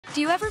Do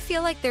you ever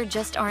feel like there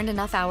just aren't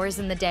enough hours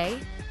in the day?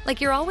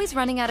 Like you're always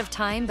running out of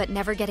time but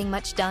never getting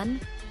much done?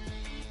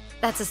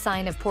 That's a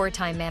sign of poor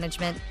time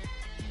management.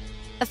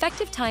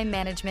 Effective time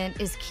management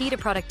is key to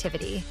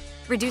productivity,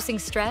 reducing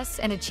stress,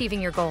 and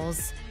achieving your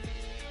goals.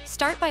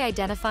 Start by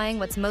identifying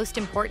what's most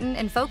important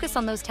and focus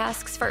on those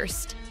tasks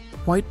first.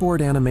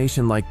 Whiteboard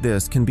animation like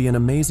this can be an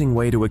amazing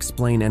way to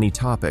explain any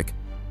topic,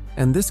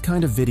 and this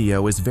kind of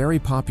video is very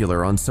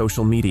popular on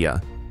social media.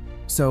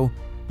 So,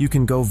 you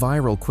can go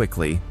viral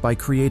quickly by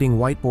creating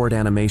whiteboard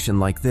animation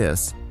like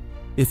this.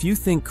 If you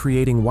think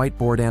creating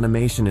whiteboard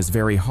animation is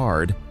very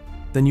hard,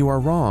 then you are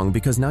wrong,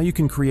 because now you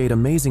can create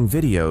amazing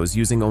videos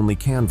using only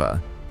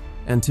Canva.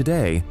 And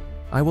today,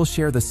 I will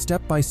share the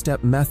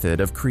step-by-step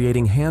method of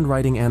creating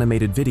handwriting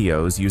animated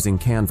videos using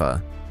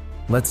Canva.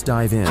 Let's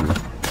dive in.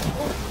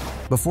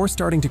 Before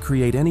starting to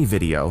create any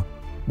video,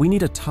 we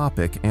need a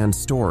topic and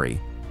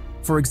story.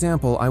 For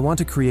example, I want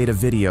to create a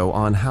video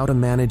on how to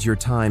manage your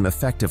time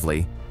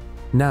effectively.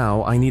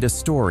 Now, I need a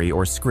story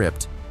or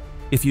script.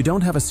 If you don't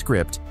have a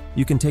script,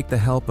 you can take the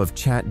help of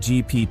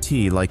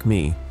ChatGPT like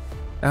me.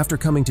 After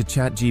coming to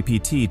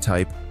ChatGPT,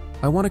 type,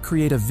 "I want to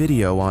create a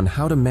video on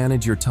how to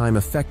manage your time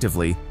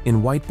effectively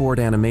in whiteboard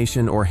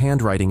animation or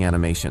handwriting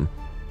animation.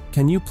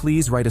 Can you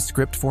please write a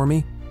script for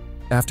me?"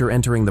 After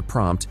entering the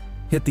prompt,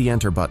 hit the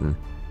Enter button.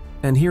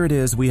 And here it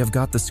is, we have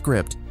got the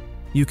script.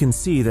 You can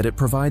see that it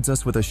provides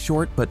us with a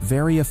short but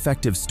very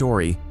effective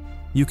story.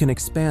 You can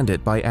expand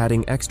it by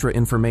adding extra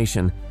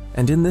information,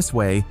 and in this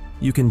way,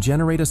 you can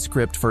generate a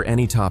script for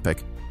any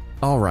topic.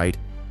 Alright,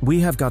 we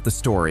have got the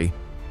story.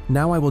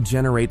 Now I will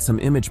generate some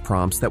image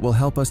prompts that will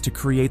help us to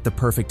create the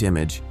perfect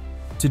image.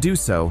 To do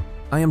so,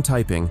 I am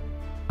typing,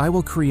 "I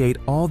will create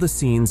all the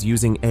scenes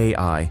using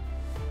AI.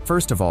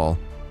 First of all,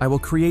 I will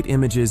create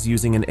images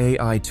using an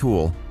AI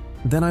tool,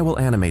 then I will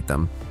animate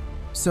them.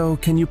 So,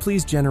 can you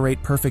please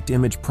generate perfect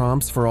image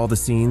prompts for all the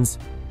scenes?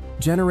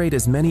 Generate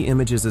as many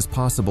images as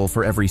possible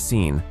for every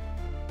scene."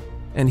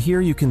 And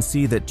here you can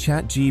see that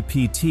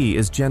ChatGPT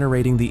is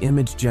generating the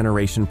image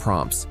generation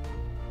prompts.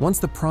 Once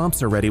the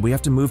prompts are ready, we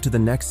have to move to the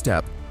next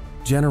step,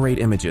 generate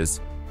images.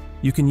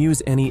 You can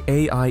use any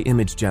AI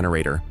image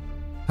generator.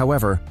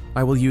 However,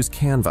 I will use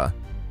Canva.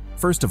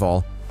 First of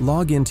all,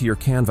 log into your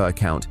Canva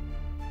account.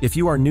 If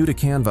you are new to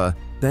Canva,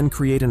 then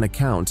create an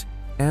account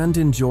and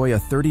enjoy a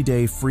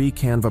 30-day free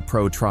Canva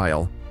Pro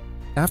trial.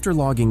 After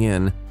logging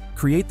in,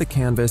 create the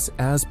canvas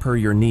as per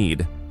your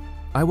need.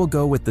 I will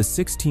go with the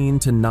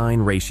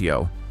 16:9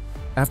 ratio.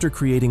 After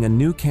creating a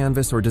new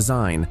canvas or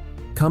design,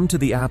 come to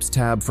the Apps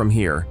tab from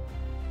here.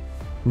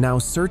 Now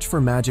search for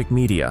Magic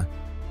Media.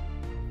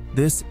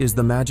 This is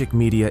the Magic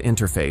Media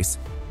interface.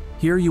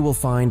 Here you will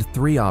find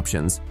 3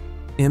 options: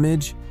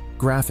 image,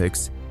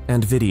 graphics,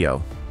 and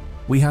video.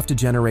 We have to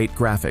generate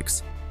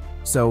graphics.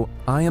 So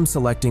I am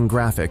selecting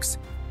graphics.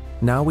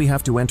 Now we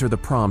have to enter the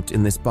prompt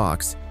in this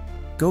box.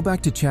 Go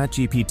back to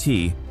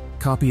ChatGPT,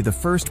 copy the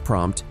first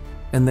prompt,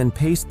 and then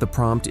paste the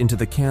prompt into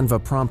the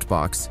Canva prompt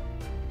box.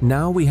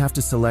 Now we have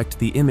to select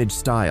the image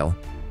style.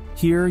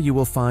 Here you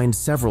will find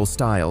several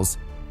styles.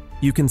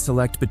 You can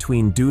select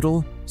between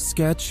doodle,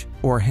 sketch,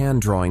 or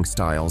hand drawing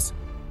styles.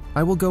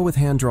 I will go with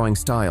hand drawing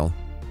style.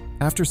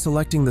 After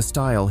selecting the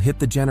style, hit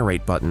the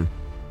Generate button.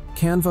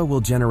 Canva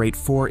will generate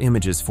 4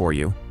 images for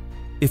you.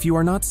 If you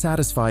are not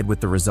satisfied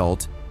with the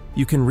result,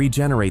 you can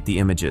regenerate the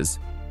images.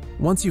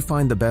 Once you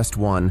find the best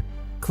one,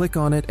 click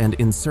on it and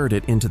insert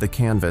it into the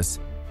canvas.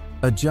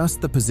 Adjust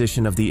the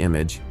position of the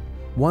image.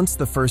 Once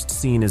the first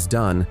scene is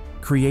done,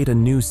 create a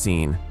new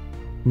scene.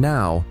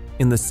 Now,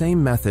 in the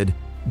same method,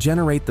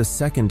 generate the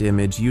second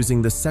image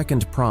using the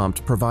second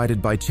prompt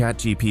provided by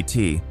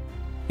ChatGPT.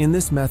 In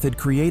this method,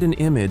 create an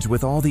image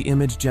with all the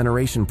image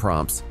generation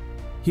prompts.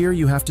 Here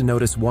you have to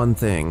notice one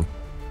thing.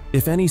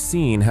 If any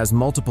scene has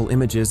multiple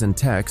images and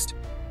text,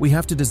 we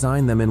have to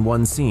design them in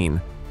one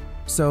scene.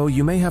 So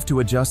you may have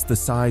to adjust the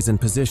size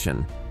and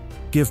position.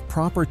 Give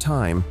proper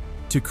time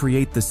to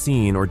create the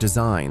scene or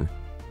design.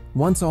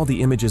 Once all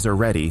the images are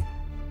ready,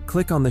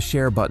 click on the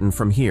Share button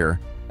from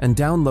here and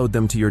download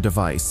them to your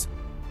device.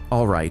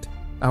 Alright,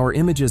 our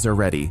images are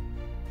ready.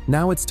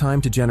 Now it's time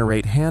to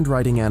generate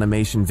handwriting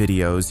animation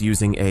videos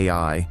using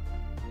AI.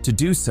 To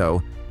do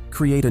so,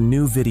 create a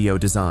new video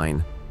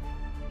design.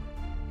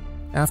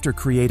 After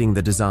creating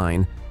the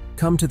design,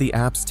 come to the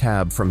Apps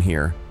tab from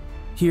here.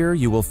 Here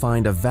you will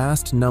find a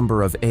vast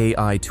number of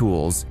AI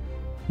tools.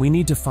 We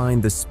need to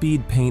find the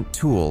Speedpaint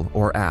tool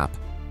or app.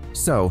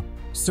 So,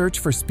 search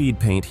for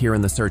Speedpaint here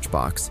in the search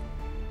box.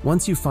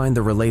 Once you find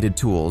the related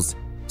tools,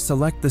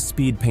 select the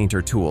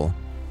Speedpainter tool.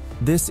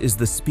 This is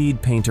the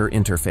Speedpainter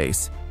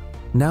interface.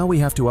 Now we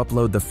have to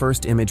upload the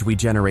first image we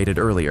generated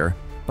earlier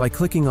by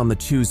clicking on the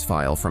Choose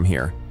file from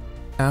here.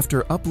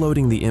 After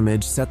uploading the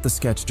image, set the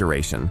sketch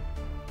duration.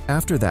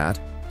 After that,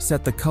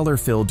 set the color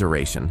fill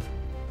duration.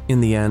 In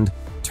the end,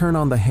 turn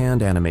on the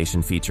hand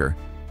animation feature.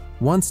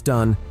 Once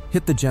done,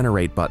 hit the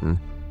Generate button.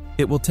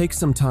 It will take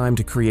some time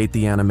to create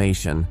the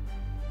animation.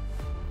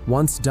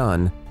 Once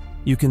done,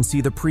 you can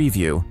see the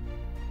preview.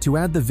 To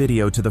add the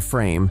video to the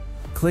frame,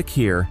 click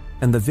here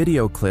and the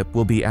video clip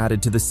will be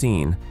added to the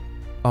scene.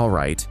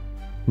 Alright,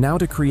 now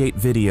to create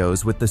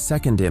videos with the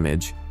second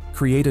image,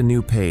 create a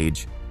new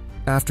page.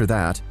 After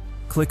that,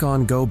 click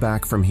on Go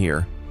Back from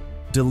here.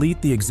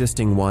 Delete the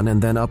existing one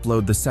and then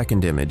upload the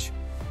second image.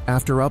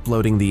 After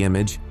uploading the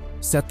image,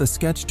 set the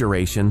sketch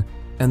duration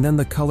and then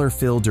the color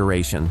fill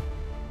duration.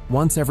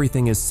 Once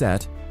everything is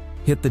set,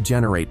 hit the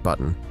Generate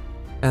button.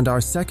 And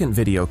our second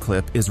video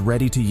clip is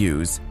ready to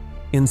use.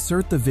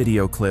 Insert the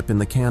video clip in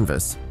the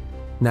canvas.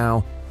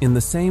 Now, in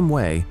the same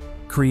way,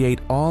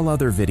 create all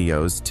other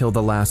videos till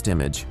the last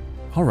image.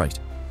 Alright,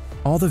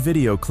 all the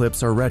video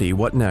clips are ready,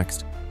 what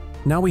next?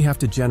 Now we have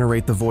to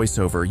generate the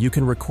voiceover. You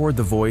can record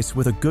the voice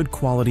with a good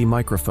quality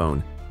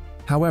microphone.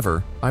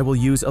 However, I will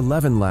use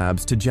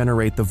ElevenLabs to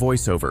generate the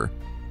voiceover.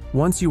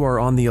 Once you are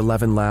on the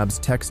ElevenLabs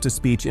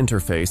text-to-speech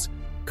interface,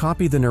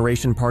 copy the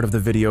narration part of the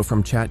video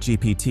from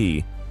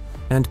ChatGPT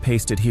and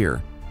paste it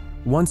here.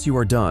 Once you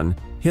are done,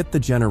 hit the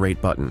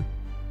Generate button.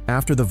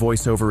 After the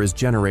voiceover is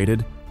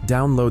generated,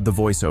 download the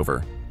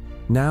voiceover.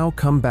 Now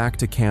come back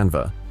to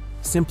Canva.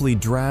 Simply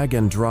drag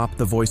and drop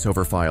the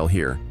voiceover file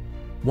here.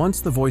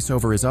 Once the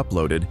voiceover is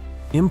uploaded,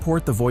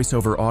 import the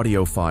voiceover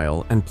audio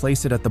file and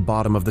place it at the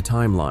bottom of the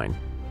timeline.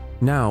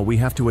 Now we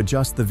have to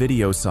adjust the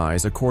video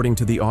size according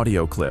to the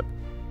audio clip.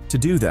 To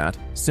do that,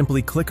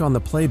 simply click on the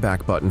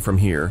playback button from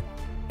here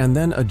and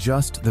then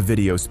adjust the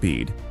video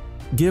speed.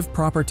 Give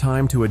proper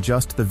time to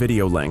adjust the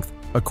video length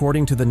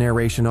according to the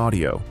narration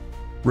audio.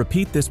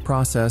 Repeat this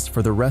process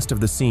for the rest of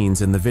the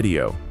scenes in the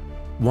video.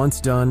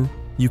 Once done,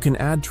 you can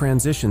add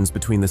transitions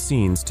between the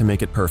scenes to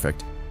make it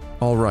perfect.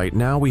 Alright,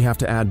 now we have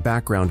to add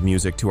background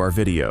music to our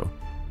video.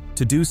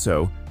 To do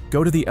so,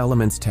 go to the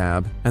Elements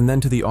tab and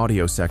then to the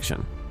Audio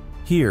section.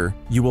 Here,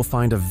 you will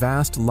find a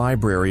vast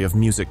library of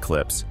music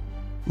clips.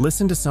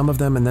 Listen to some of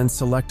them and then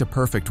select a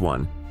perfect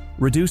one.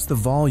 Reduce the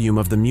volume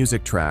of the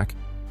music track,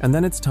 and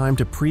then it's time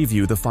to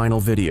preview the final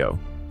video.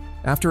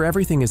 After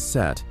everything is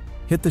set,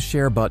 hit the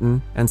Share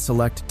button and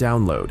select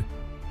Download.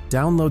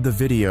 Download the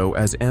video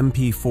as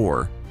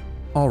MP4.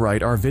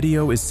 Alright, our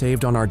video is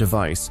saved on our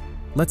device.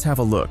 Let's have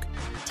a look.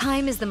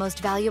 Time is the most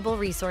valuable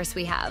resource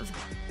we have.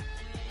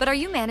 But are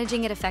you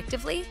managing it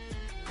effectively?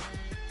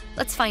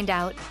 Let's find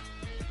out.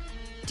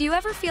 Do you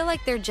ever feel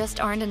like there just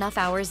aren't enough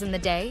hours in the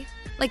day?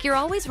 Like you're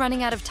always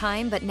running out of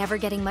time but never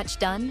getting much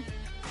done?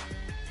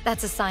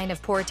 That's a sign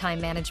of poor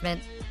time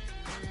management.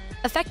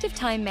 Effective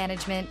time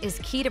management is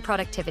key to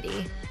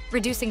productivity,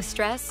 reducing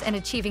stress, and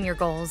achieving your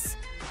goals.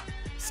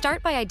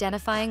 Start by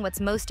identifying what's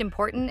most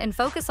important and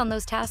focus on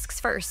those tasks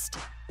first.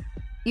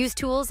 Use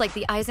tools like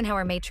the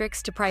Eisenhower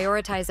matrix to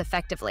prioritize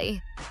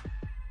effectively.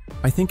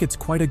 I think it's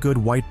quite a good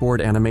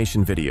whiteboard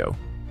animation video.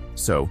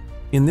 So,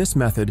 in this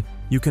method,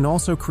 you can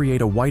also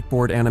create a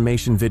whiteboard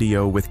animation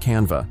video with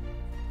Canva.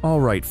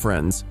 Alright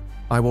friends,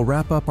 I will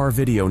wrap up our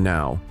video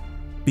now.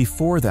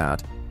 Before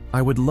that,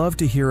 I would love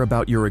to hear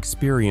about your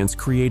experience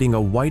creating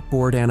a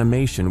whiteboard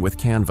animation with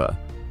Canva.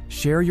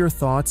 Share your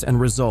thoughts and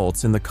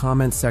results in the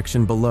comment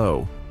section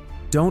below.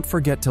 Don't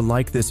forget to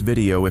like this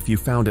video if you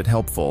found it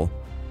helpful,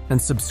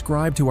 and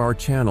subscribe to our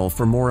channel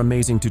for more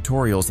amazing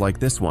tutorials like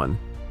this one.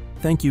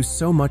 Thank you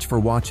so much for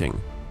watching,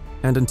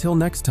 and until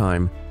next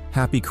time,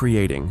 happy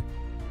creating!